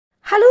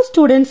Hello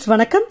students,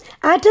 வணக்கம்.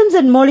 Atoms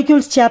and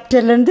Molecules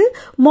chapterல இருந்து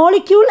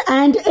Molecule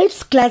and its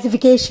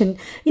classification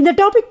இந்த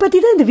டாபிக் பத்தி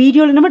தான் இந்த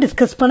வீடியோல நம்ம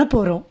டிஸ்கஸ் பண்ண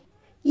போறோம்.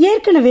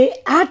 ஏற்கனவே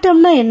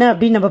ஆட்டம்னா என்ன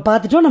அப்படின்னு நம்ம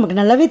பார்த்துட்டோம். நமக்கு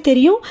நல்லாவே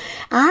தெரியும்.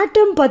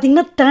 ஆட்டம்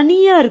பாத்தீங்கன்னா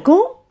தனியா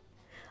இருக்கும்.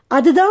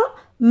 அதுதான்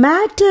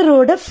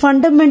மேட்டரோட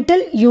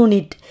ஃபண்டமெண்டல்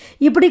யூனிட்.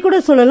 இப்படி கூட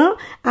சொல்லலாம்,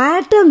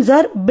 atoms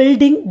R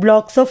building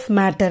blocks of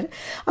matter.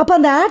 அப்போ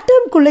அந்த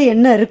ஆட்டம்குள்ள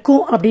என்ன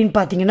இருக்கும் அப்படின்னு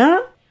பார்த்தீங்கன்னா,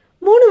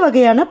 மூணு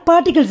வகையான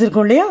பார்ட்டிகல்ஸ்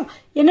இருக்கும் இல்லையா?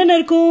 என்னென்ன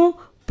இருக்கும்?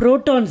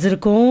 புரோட்டான்ஸ்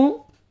இருக்கும்,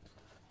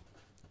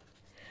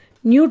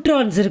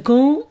 நியூட்ரான்ஸ்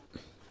இருக்கும்,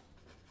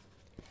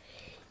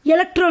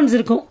 எலக்ட்ரான்ஸ்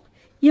இருக்கும்.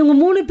 இவங்க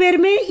மூணு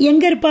பேருமே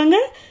எங்கே இருப்பாங்க?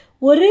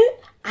 ஒரு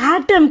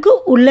ஆட்டம்க்கு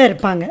உள்ளே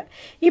இருப்பாங்க.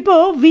 இப்போ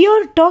we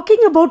are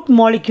talking about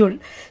molecule.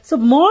 So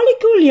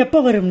molecule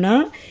எப்போ வரும்னா,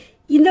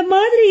 இந்த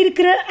மாதிரி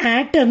இருக்கிற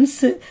ஆட்டம்ஸ்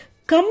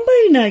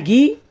கம்பைன்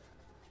ஆகி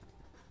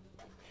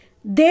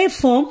they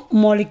form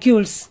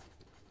molecules.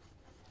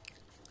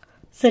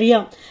 சரியா?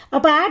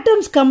 அப்போ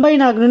ஆட்டம்ஸ்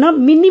கம்பைன் ஆகணும்னா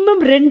மினிமம்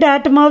 2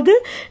 ஆட்டமாவது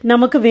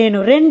நமக்கு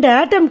வேணும். 2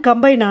 ஆட்டம்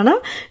கம்பைன்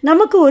ஆனால்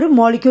நமக்கு ஒரு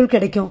மாலிக்யூல்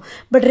கிடைக்கும்.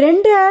 பட்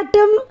 2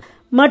 ஆட்டம்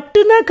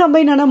மட்டும்தான்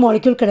கம்பைன் ஆனால்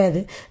மாலிக்யூல்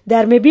கிடையாது.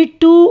 தேர் may be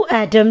 2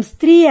 atoms,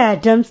 3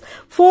 atoms,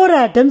 4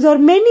 atoms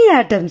are many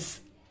atoms.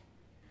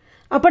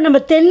 அப்போ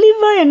நம்ம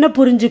தெளிவாக என்ன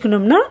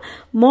புரிஞ்சுக்கணும்னா,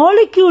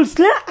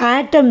 மாலிக்யூல்ஸில்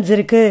ஆட்டம்ஸ்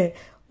இருக்கு.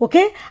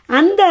 ஓகே,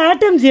 அந்த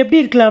ஆட்டம்ஸ்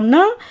எப்படி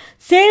இருக்கலாம்னா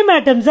சேம்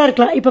ஆட்டம்ஸாக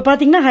இருக்கலாம். இப்போ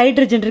பார்த்தீங்கன்னா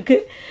ஹைட்ரஜன் இருக்கு,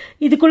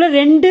 இதுக்குள்ள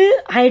 2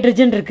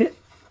 ஹைட்ரஜன் இருக்கு,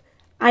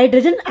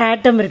 ஹைட்ரஜன்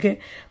ஆட்டம் இருக்கு.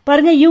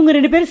 பாருங்க, இவங்க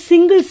 2 பேரும்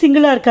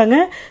சிங்கிளாக இருக்காங்க.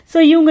 ஸோ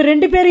இவங்க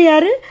 2 பேரும்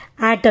யாரு?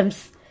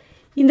 ஆட்டம்ஸ்.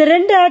 இந்த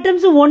 2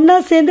 ஆட்டம்ஸ் ஒன்னா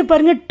சேர்ந்து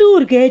பாருங்க 2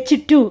 இருக்கு,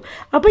 H2.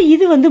 அப்போ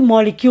இது வந்து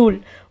மாலிக்யூல்.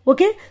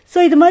 ஓகே, ஸோ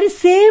இது மாதிரி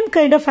same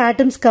kind of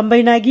atoms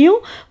combine ஆகியும்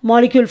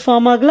மாலிக்யூல்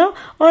ஃபார்ம் ஆகலாம்.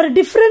 ஒரு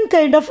டிஃப்ரெண்ட்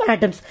கைண்ட் ஆஃப்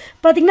ஆட்டம்ஸ்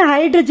பார்த்தீங்கன்னா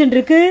ஹைட்ரஜன்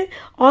இருக்கு,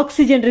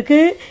 ஆக்சிஜன் இருக்கு,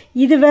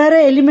 இது வேற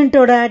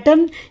எலிமெண்டோட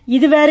ஆட்டம்,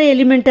 இது வேற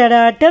எலிமெண்டோட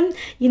ஆட்டம்.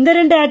 இந்த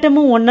 2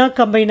 ஆட்டமும் ஒன்னா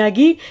கம்பைன்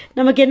ஆகி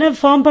நமக்கு என்ன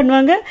ஃபார்ம்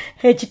பண்ணுவாங்க?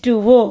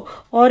 H2O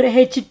R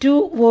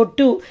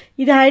H2O2.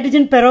 இது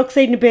ஹைட்ரஜன்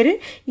பெராக்சைடுன்னு பேரு,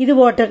 இது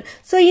வாட்டர்.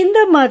 ஸோ இந்த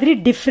மாதிரி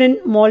டிஃப்ரெண்ட்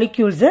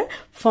மாலிக்யூல்ஸை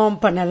ஃபார்ம்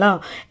பண்ணலாம்.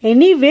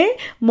 எனிவே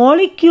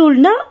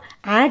மாலிக்யூல்னா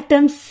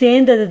ஆட்டம்ஸ்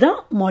சேர்ந்தது தான்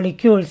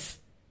மாலிக்யூல்ஸ்.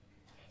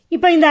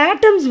 இப்போ இந்த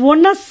ஆட்டம்ஸ்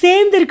ஒன்னா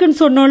சேர்ந்து இருக்குன்னு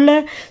சொன்னோம்ல.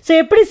 ஸோ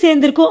எப்படி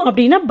சேர்ந்திருக்கும்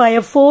அப்படின்னா, by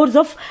a force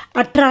of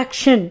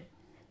attraction,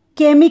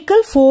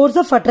 chemical force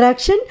of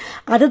attraction.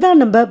 அதுதான்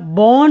நம்ம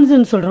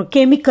பாண்ட்ஸ்ன்னு சொல்றோம்,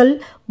 chemical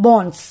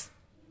bonds.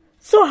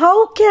 So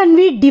how can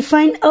we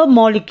define a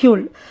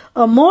molecule?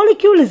 A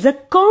molecule is a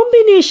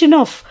combination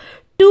of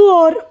 2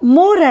 or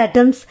more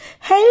atoms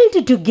held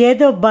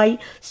together by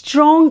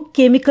strong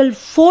chemical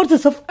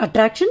forces of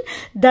attraction,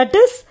 that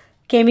is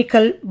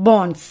chemical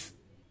bonds.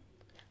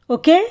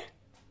 Okay,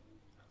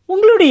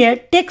 உங்களுடைய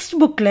text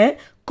புக்கில்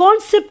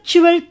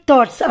conceptual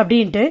thoughts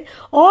அப்படின்ட்டு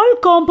all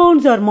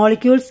compounds R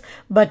molecules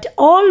but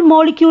all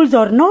molecules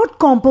R not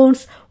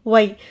compounds.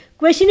 Y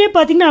கொஸ்டினே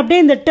பார்த்தீங்கன்னா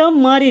அப்படியே இந்த term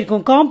மாறி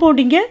இருக்கும்.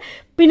 Compound இங்கே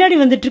பின்னாடி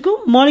வந்துட்டு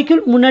இருக்கும்,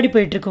 மாலிக்யூல் முன்னாடி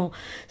போயிட்டு இருக்கும்.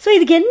 ஸோ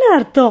இதுக்கு என்ன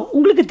அர்த்தம்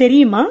உங்களுக்கு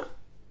தெரியுமா?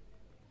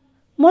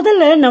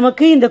 முதல்ல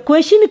நமக்கு இந்த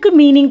கொஸ்டினுக்கு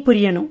மீனிங்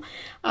புரியணும்.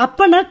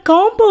 அப்பனா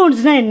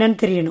காம்பவுண்ட்ஸ்னா என்னன்னு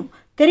தெரியணும்.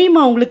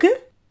 தெரியுமா உங்களுக்கு?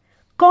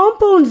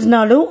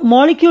 காம்பவுண்ட்ஸ்னாலும்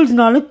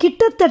மாலிக்யூல்ஸ்னாலும்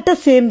கிட்டத்தட்ட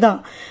சேம் தான்.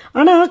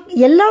 ஆனால்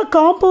எல்லா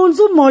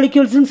காம்பவுண்ட்ஸும்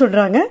மாலிக்யூல்ஸ்னு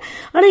சொல்கிறாங்க,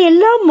 ஆனால்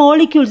எல்லா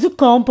மாலிக்யூல்ஸும்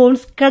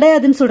காம்பவுண்ட்ஸ்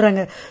கிடையாதுன்னு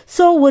சொல்கிறாங்க.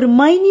 ஸோ ஒரு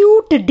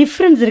மைன்யூட்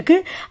டிஃப்ரென்ஸ்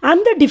இருக்குது.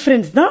 அந்த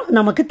டிஃப்ரென்ஸ் தான்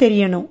நமக்கு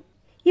தெரியணும்.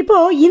 இப்போ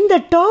இந்த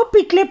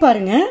டாபிக்ல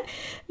பாருங்க,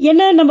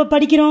 என்ன நம்ம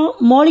படிக்கிறோம்?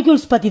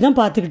 மாலிக்யூல்ஸ் பற்றி தான்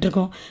பார்த்துக்கிட்டு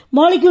இருக்கோம்.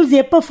 மாலிக்யூல்ஸ்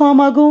எப்போ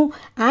ஃபார்ம் ஆகும்?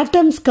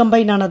 ஆட்டம்ஸ்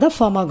கம்பைன் ஆனதான்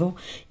ஃபார்ம் ஆகும்.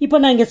 இப்போ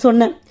நான் இங்கே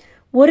சொன்னேன்,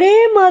 ஒரே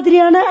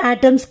மாதிரியான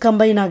ஆட்டம்ஸ்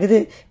கம்பைன்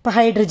ஆகுது. இப்போ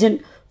ஹைட்ரஜன்,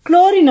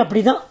 குளோரின்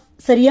அப்படிதான்,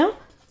 சரியா?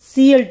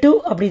 Cl2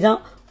 அப்படிதான்,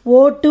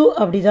 O2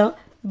 அப்படிதான்,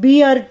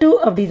 Br2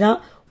 அப்படிதான்,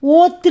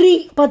 O3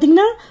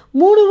 பார்த்தீங்கன்னா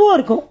 3 O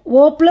இருக்கும்,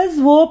 O plus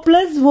O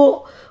plus O,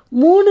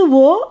 3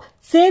 O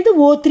சேர்ந்து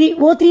O3.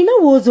 O3னா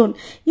ஓசோன்.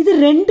 இது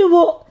 2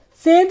 O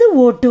சேர்ந்து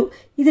O2.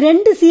 இது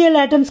 2 Cl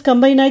ஆட்டம்ஸ்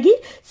கம்பைன் ஆகி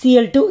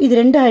Cl2. இது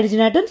 2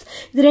 ஹைட்ரஜன் ஆட்டம்ஸ்,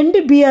 இது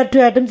 2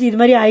 Br2 ஆட்டம்ஸ், இது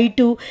மாதிரி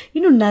I2.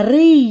 இன்னும்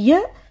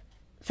நிறைய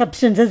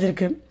சப்ஸ்டன்சஸ்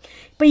இருக்கு.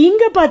 இப்போ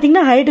இங்கே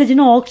பார்த்தீங்கன்னா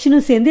ஹைட்ரஜனும்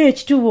ஆக்சிஜனும் சேர்ந்து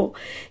H2O.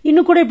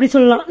 இன்னும் கூட இப்படி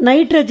சொல்லலாம்,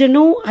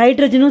 நைட்ரஜனும்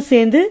ஹைட்ரஜனும்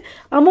சேர்ந்து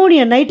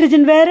அமோனியா.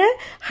 நைட்ரஜன் வேற,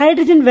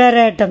 ஹைட்ரஜன் வேற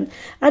ஆட்டம்.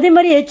 அதே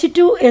மாதிரி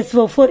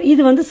H2SO4,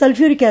 இது வந்து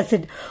சல்ஃபியூரிக்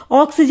ஆசிட்.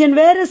 ஆக்சிஜன்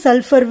வேற,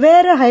 சல்ஃபர்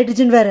வேற,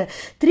 ஹைட்ரஜன் வேற.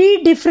 3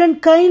 different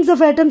kinds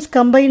of atoms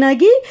combine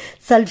ஆகி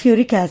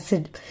சல்ஃபியூரிக்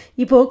ஆசிட்.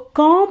 இப்போ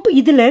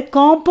இதில்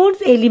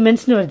காம்பவுண்ட்ஸ்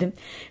எலிமெண்ட்ஸ்னு வருது.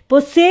 இப்போ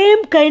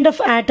same kind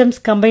of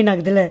atoms combine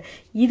ஆகுதுல்ல,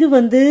 இது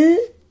வந்து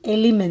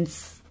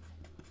எலிமெண்ட்ஸ்.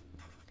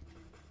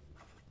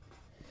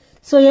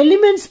 ஸோ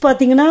எலிமெண்ட்ஸ்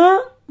பார்த்தீங்கன்னா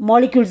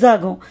மாலிக்யூல்ஸ்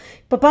ஆகும்.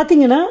 இப்போ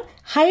பார்த்தீங்கன்னா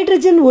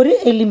ஹைட்ரஜன் ஒரு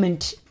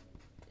எலிமெண்ட்.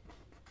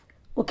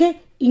 ஓகே,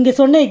 இங்கே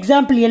சொன்ன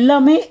எக்ஸாம்பிள்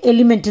எல்லாமே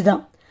எலிமெண்ட்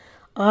தான்,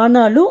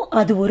 ஆனாலும்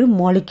அது ஒரு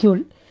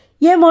மாலிக்யூல்.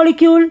 ஏன்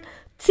மாலிக்யூல்?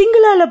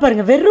 சிங்கிளாக இல்லை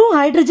பாருங்க, வெறும்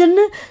ஹைட்ரஜன்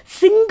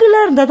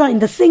சிங்கிளாக இருந்தால் தான்.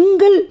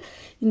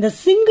 இந்த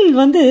சிங்கிள்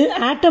வந்து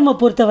ஆட்டமை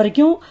பொறுத்த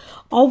வரைக்கும்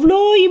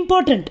அவ்வளோ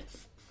இம்பார்ட்டண்ட்.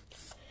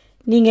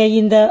 நீங்கள்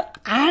இந்த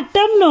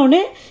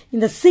ஆட்டம்னு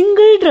இந்த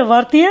சிங்கிள்ன்ற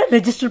வார்த்தையை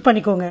ரெஜிஸ்டர்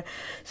பண்ணிக்கோங்க.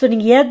 ஸோ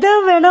நீங்கள் எதை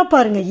வேணால்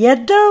பாருங்கள்,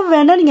 எதை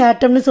வேணால் நீங்கள்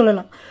ஆட்டம்னு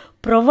சொல்லலாம்,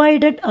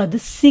 ப்ரொவைடட் அது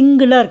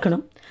சிங்கிளாக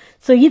இருக்கணும்.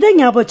 ஸோ இதை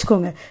ஞாபகம்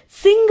வச்சுக்கோங்க.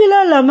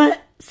 சிங்கிளாக இல்லாமல்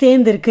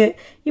சேர்ந்துருக்கு.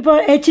 இப்போ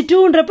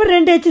H2ன்றப்ப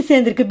 2 H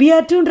சேர்ந்துருக்கு,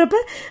 Br2ன்றப்ப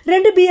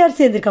 2 Br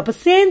சேர்ந்துருக்கு. அப்போ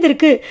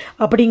சேர்ந்துருக்கு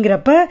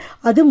அப்படிங்கிறப்ப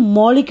அது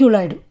மாலிக்யூல்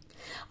ஆகிடும்.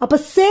 அப்போ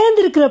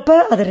சேர்ந்துருக்கிறப்ப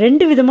அதை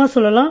 2 விதமாக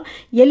சொல்லலாம்,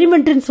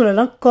 எலிமெண்ட்டுன்னு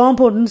சொல்லலாம்,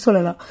 காம்பவுண்டுன்னு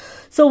சொல்லலாம்.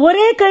 ஸோ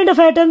ஒரே கைண்ட்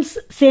ஆஃப் ஆட்டம்ஸ்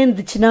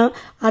சேர்ந்துச்சுன்னா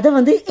அதை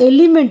வந்து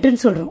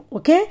எலிமெண்ட்டுன்னு சொல்கிறோம்.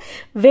 ஓகே,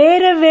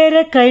 வேறு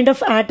வேறு கைண்ட்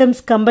ஆஃப் ஆட்டம்ஸ்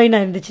கம்பைன்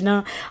ஆயிருந்துச்சுன்னா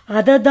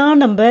அதை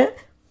தான் நம்ம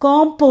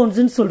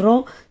காம்பவுண்ட்ஸ்ன்னு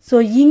சொல்கிறோம். ஸோ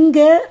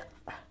இங்கே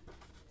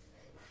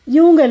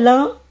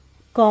இவங்கெல்லாம்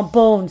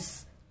காம்பவுண்ட்ஸ்,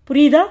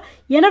 புரியுதா?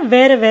 ஏன்னா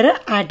வேறு வேறு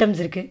ஆட்டம்ஸ்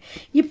இருக்குது.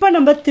 இப்போ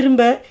நம்ம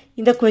திரும்ப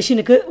இந்த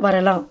கொஷினுக்கு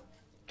வரலாம்.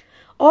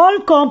 All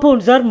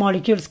compounds R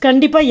molecules.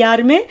 கண்டிப்பாக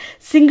யாருமே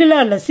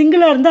சிங்கிளாக இல்லை,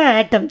 சிங்கிளாக இருந்தால்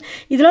ஆட்டம்,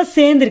 இதெல்லாம்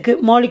சேர்ந்துருக்கு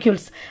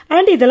மாலிக்யூல்ஸ்,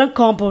 அண்ட் இதெல்லாம்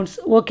compounds.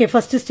 Okay,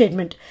 first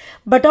statement.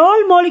 But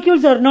all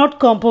molecules R not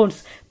compounds.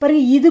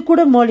 பாருங்க, இது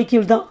கூட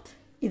மாலிக்யூல் தான்,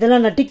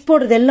 இதெல்லாம் நான் டிக்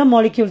போடுறது எல்லாம்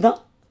மாலிக்யூல் தான்,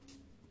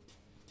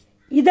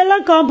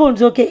 இதெல்லாம்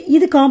காம்பவுண்ட்ஸ். ஓகே,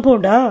 இது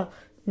காம்பவுண்டா?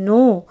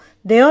 No,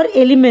 they are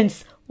elements.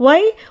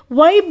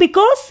 Why?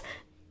 Because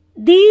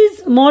these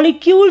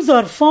molecules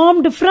are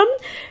formed from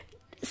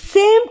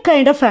same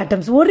kind of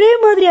atoms. ஒரே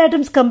மாதிரி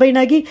atoms combine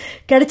ஆகி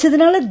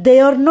கிடைச்சதுனால they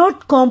are not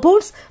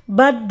compounds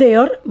but they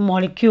are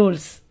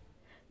molecules.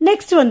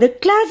 Next வந்து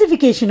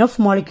கிளாசிஃபிகேஷன் ஆஃப்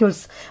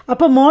மாலிக்யூல்ஸ்.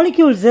 அப்போ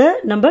மாலிக்யூல்ஸை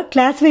நம்ம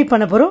classify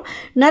பண்ண போகிறோம்.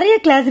 நிறைய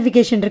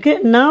கிளாசிஃபிகேஷன்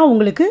இருக்குது. நான்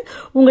உங்களுக்கு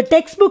உங்கள்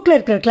டெக்ஸ்ட் புக்கில்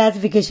இருக்கிற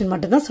கிளாசிஃபிகேஷன்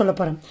மட்டும்தான் சொல்ல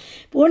போகிறேன்.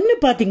 ஒன்று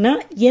பார்த்தீங்கன்னா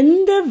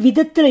எந்த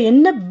விதத்தில்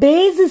என்ன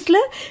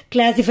பேசிஸில்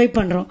கிளாஸிஃபை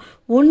பண்ணுறோம்.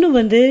 ஒன்று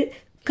வந்து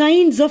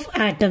kinds of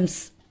atoms.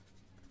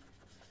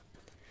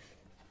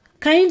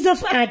 Kinds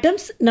of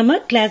atoms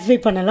நம்ம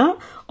கிளாஸிஃபை பண்ணலாம்,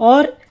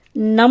 R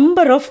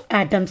number of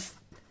atoms.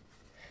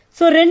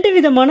 So 2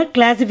 விதமான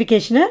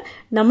கிளாசிஃபிகேஷனை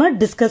நம்ம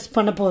டிஸ்கஸ்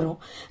பண்ண போகிறோம்.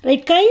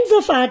 ரைட், கைண்ட்ஸ்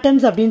ஆஃப்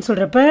ஆட்டம்ஸ் அப்படின்னு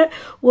சொல்கிறப்ப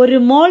ஒரு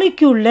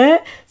மாலிக்யூலில்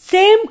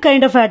சேம்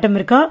கைண்ட் ஆஃப் ஆட்டம்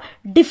இருக்கா,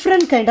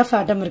 டிஃப்ரெண்ட் கைண்ட் ஆஃப்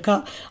ஆட்டம் இருக்கா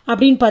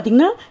அப்படின்னு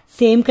பார்த்தீங்கன்னா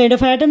சேம் கைண்ட்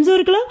ஆஃப் ஆட்டம்ஸும்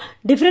இருக்கலாம்,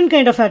 டிஃப்ரெண்ட்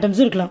கைண்ட் ஆஃப்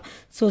ஆட்டம்ஸும் இருக்கலாம்.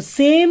 So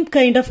same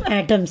kind of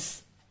atoms,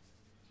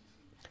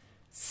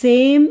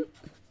 same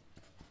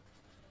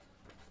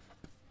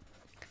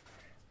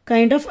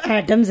kind of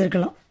atoms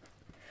இருக்கலாம்,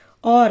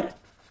 are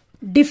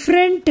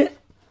different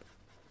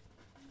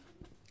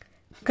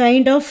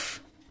kind of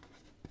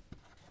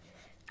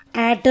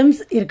atoms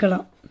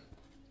இருக்கலாம்.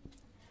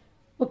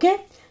 Okay,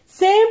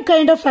 same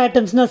kind of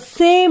ஆட்டம்ஸ்னா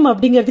same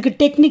அப்படிங்கிறதுக்கு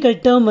technical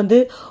term வந்து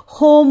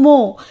ஹோமோ.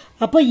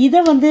 அப்போ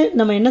இதை வந்து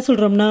நம்ம என்ன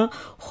சொல்கிறோம்னா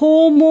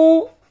ஹோமோ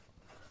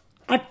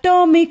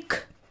அட்டாமிக்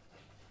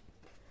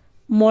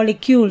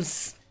மாலிக்யூல்ஸ்.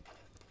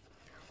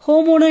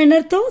 ஹோமோனா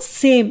என்ன அர்த்தம்?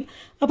 சேம்.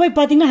 அப்போ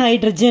பார்த்தீங்கன்னா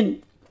ஹைட்ரஜன்,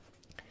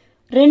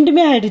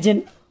 2மே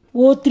ஹைட்ரஜன்,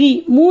 O3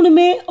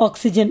 3மே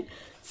ஆக்சிஜன்,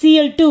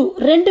 Cl2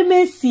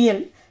 2மே Cl.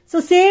 So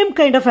same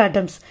kind of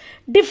atoms.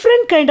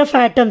 Different kind of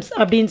atoms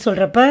அப்படின்னு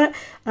சொல்கிறப்ப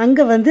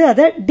அங்கே வந்து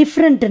அதை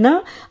டிஃப்ரெண்ட்னா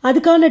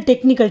அதுக்கான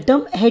technical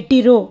term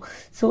hetero.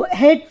 So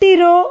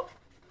hetero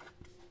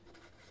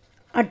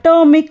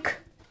atomic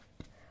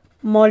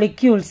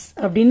molecules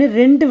அப்படின்னு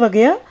 2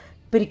 வகையாக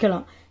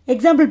பிரிக்கலாம்.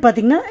 எக்ஸாம்பிள்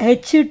பார்த்தீங்கன்னா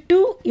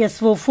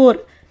H2SO4,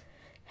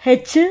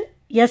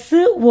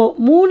 HSO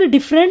 3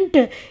 different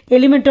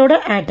எலிமெண்ட்டோட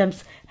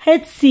atoms.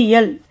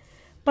 HCl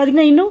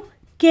பார்த்தீங்கன்னா இன்னும்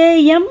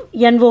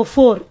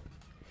KMNO4,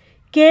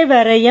 K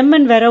வேற,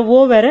 MN வேற, O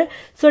வேற.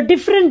 ஸோ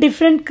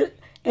டிஃப்ரெண்ட்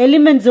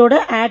எலிமெண்ட்ஸோட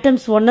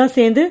ஆட்டம்ஸ் ஒன்னா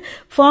சேர்ந்து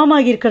form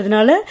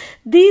ஆகியிருக்கிறதுனால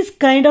these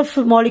kind of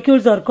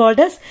molecules are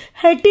called as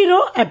hetero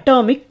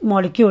atomic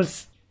molecules.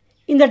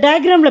 இந்த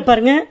டயக்ராமில்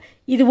பாருங்க,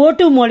 இது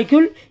O2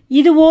 மாலிக்யூல்,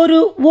 இது ஒரு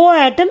O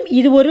ஆட்டம்,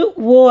 இது ஒரு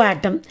O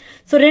ஆட்டம்.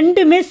 ஸோ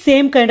 2மே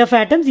சேம் கைண்ட் ஆஃப்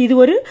ஆட்டம்ஸ். இது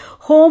ஒரு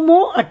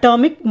ஹோமோ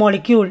அட்டாமிக்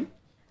மாலிக்யூல்.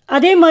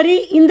 அதே மாதிரி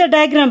இந்த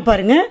டயக்ராம்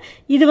பாருங்க,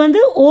 இது வந்து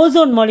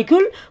ஓசோன்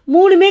மாலிக்யூல்,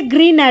 3மே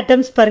கிரீன்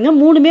ஆட்டம்ஸ் பாருங்க,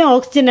 3மே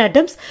oxygen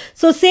atoms.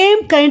 So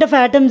same kind of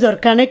atoms R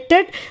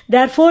connected,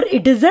 therefore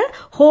it is a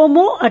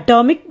homo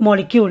atomic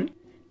molecule.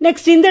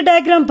 Next இந்த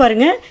டயக்ராம்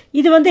பாருங்க,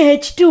 இது வந்து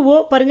H2O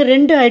பாருங்க,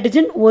 2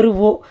 ஹைட்ரஜன் 1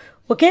 O.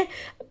 ஓகே,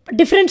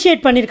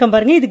 டிஃப்ரென்ஷியேட் பண்ணியிருக்கேன்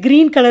பாருங்க, இது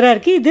கிரீன் கலராக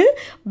இருக்குது, இது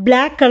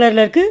பிளாக்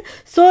கலரில் இருக்குது.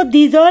 So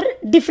these are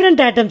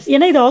different atoms.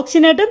 ஏன்னா இது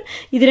ஆக்சிஜன் ஆட்டம்,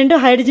 இது 2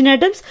 hydrogen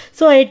atoms.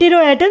 So hetero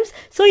atoms.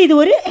 So இது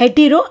ஒரு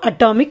ஹெட்டிரோ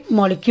அட்டாமிக்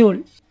மாலிக்யூல்.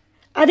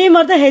 அதே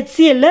மாதிரி தான்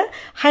HCl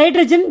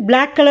ஹைட்ரஜன்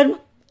பிளாக் கலர்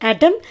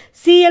ஆட்டம்,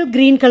 Cl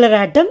கிரீன் கலர்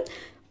ஆட்டம்.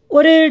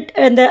 ஒரு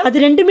அந்த அது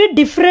 2மே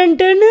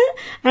டிஃப்ரெண்ட்டுன்னு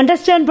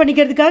அண்டர்ஸ்டாண்ட்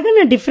பண்ணிக்கிறதுக்காக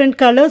நான் டிஃப்ரெண்ட்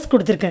கலர்ஸ்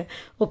கொடுத்துருக்கேன்.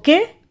 ஓகே,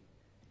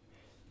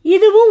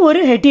 இதுவும்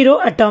ஒரு ஹெட்டிரோ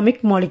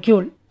அட்டாமிக்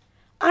மாலிக்யூல்.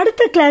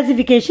 அடுத்த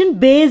classification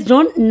based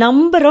on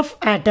number of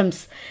atoms.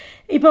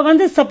 இப்போ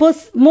வந்து சப்போஸ்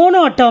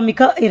மோனோ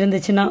அட்டாமிக்காக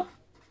இருந்துச்சுன்னா,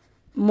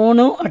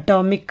 மோனோ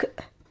அட்டாமிக்,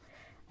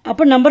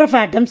 அப்போ நம்பர் ஆஃப்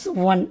ஆட்டம்ஸ்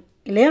 1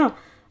 இல்லையா?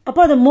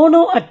 அப்போ அது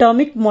மோனோ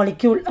அட்டாமிக்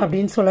மாலிக்யூல்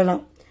அப்படின்னு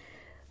சொல்லலாம்.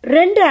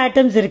 2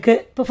 ஆட்டம்ஸ்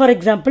இருக்குது. இப்போ ஃபார்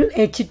எக்ஸாம்பிள்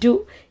H2,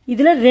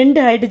 இதில்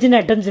 2 ஹைட்ரஜன்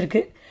ஆட்டம்ஸ்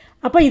இருக்குது.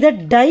 அப்போ இதை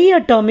டை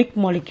அட்டாமிக்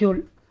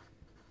மாலிக்யூல்.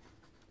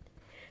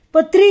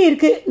 இப்போ 3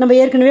 இருக்குது, நம்ம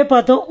ஏற்கனவே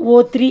பார்த்தோம்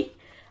O3.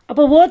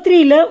 அப்போ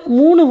O3ல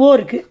 3 O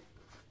இருக்குது.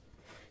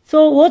 So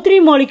O3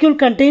 molecule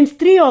contains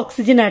 3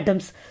 oxygen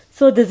atoms.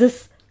 So this is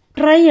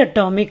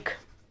triatomic.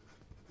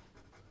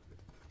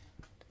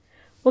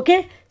 Okay,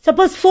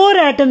 suppose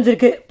 4 atoms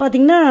இருக்கு.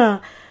 பார்த்தீங்கன்னா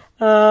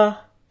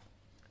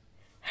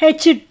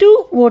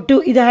H2O2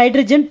 இது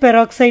ஹைட்ரஜன்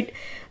பெராக்சைடு.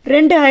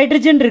 2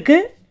 ஹைட்ரஜன் இருக்கு,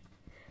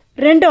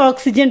 2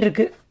 ஆக்சிஜன்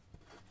இருக்கு.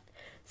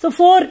 So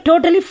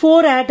totally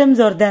 4 atoms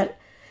are there.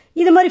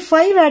 இது மாதிரி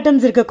 5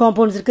 atoms இருக்க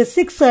காம்பவுண்ட்ஸ் இருக்கு,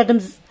 6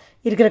 atoms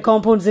இருக்கிற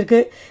காம்பவுண்ட்ஸ் இருக்கு,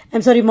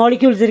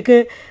 மாலிக்யூல்ஸ் இருக்கு.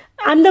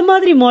 அந்த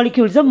மாதிரி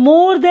மாலிக்யூல்ஸ்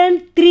மோர் தேன்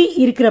 3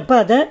 இருக்கிறப்ப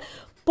அதை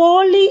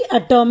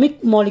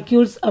பாலிஅட்டாமிக்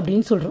மாலிக்யூல்ஸ்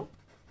அப்படின்னு சொல்றோம்.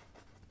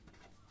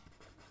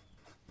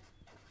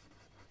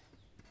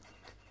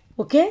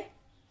 ஓகே,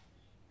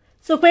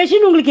 ஸோ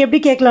கொஸ்டின் உங்களுக்கு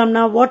எப்படி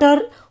கேட்கலாம்னா, what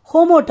are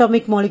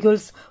ஹோமோஅட்டாமிக்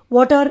molecules,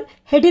 what are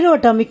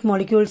ஹெட்டரோஅட்டாமிக்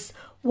molecules,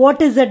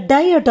 what is a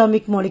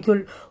diatomic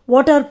molecule,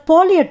 what are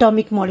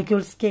பாலிஅட்டாமிக்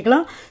molecules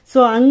கேட்கலாம். ஸோ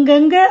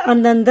அங்கங்கே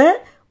அந்தந்த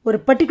ஒரு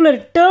பர்டிகுலர்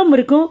டேர்ம்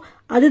இருக்கும்,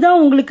 அதுதான்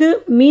உங்களுக்கு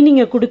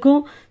மீனிங்கை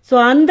கொடுக்கும். ஸோ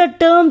அந்த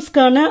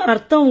டேர்ம்ஸ்க்கான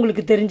அர்த்தம்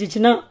உங்களுக்கு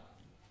தெரிஞ்சிச்சுன்னா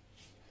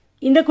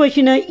இந்த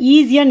கொஷினை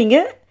ஈஸியாக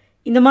நீங்கள்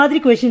இந்த மாதிரி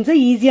கொஷின்ஸை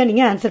ஈஸியாக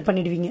நீங்கள் ஆன்சர்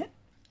பண்ணிடுவீங்க.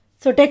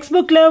 ஸோ டெக்ஸ்ட்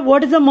புக்கில்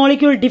what is a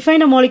molecule,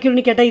 define அ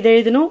மாலிக்யூல்னு கேட்டால் இதை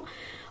எழுதணும்.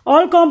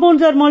 All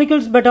compounds R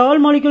molecules but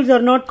all molecules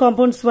R not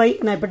compounds. வை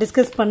நான் இப்போ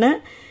டிஸ்கஸ் பண்ணேன்.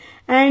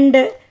 And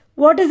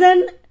what is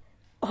an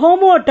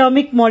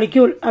ஹோமோஅட்டாமிக்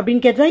molecule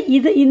அப்படின்னு கேட்டால்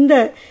இந்த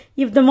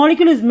if the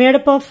molecule is made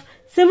up of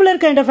similar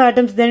kind of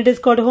atoms then it is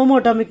called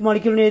homoatomic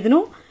molecule னு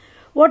எழுதணும்.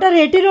 What are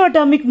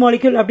heteroatomic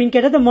molecule அப்படின்னு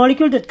கேட்டால் the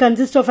molecule that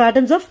consists of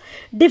atoms of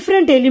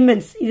different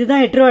elements,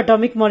 இதுதான்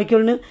heteroatomic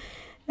molecule னு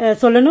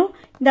சொல்லணும்.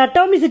 இந்த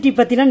atomicity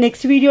பற்றிலாம்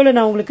next வீடியோவில்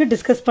நான் உங்களுக்கு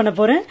டிஸ்கஸ் பண்ண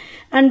போகிறேன்.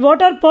 And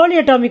what are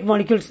polyatomic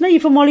molecules னா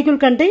if a molecule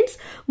contains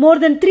more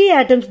than 3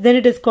 atoms then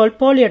it is called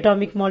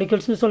polyatomic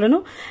molecules னு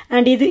சொல்லணும்.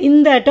 அண்ட் இது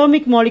இந்த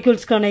atomic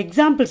moleculesக்கான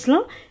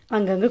எக்ஸாம்பிள்ஸ்லாம்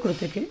அங்கங்கே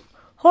கொடுத்துருக்கு.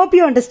 Hope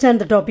you understand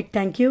the topic.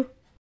 Thank you.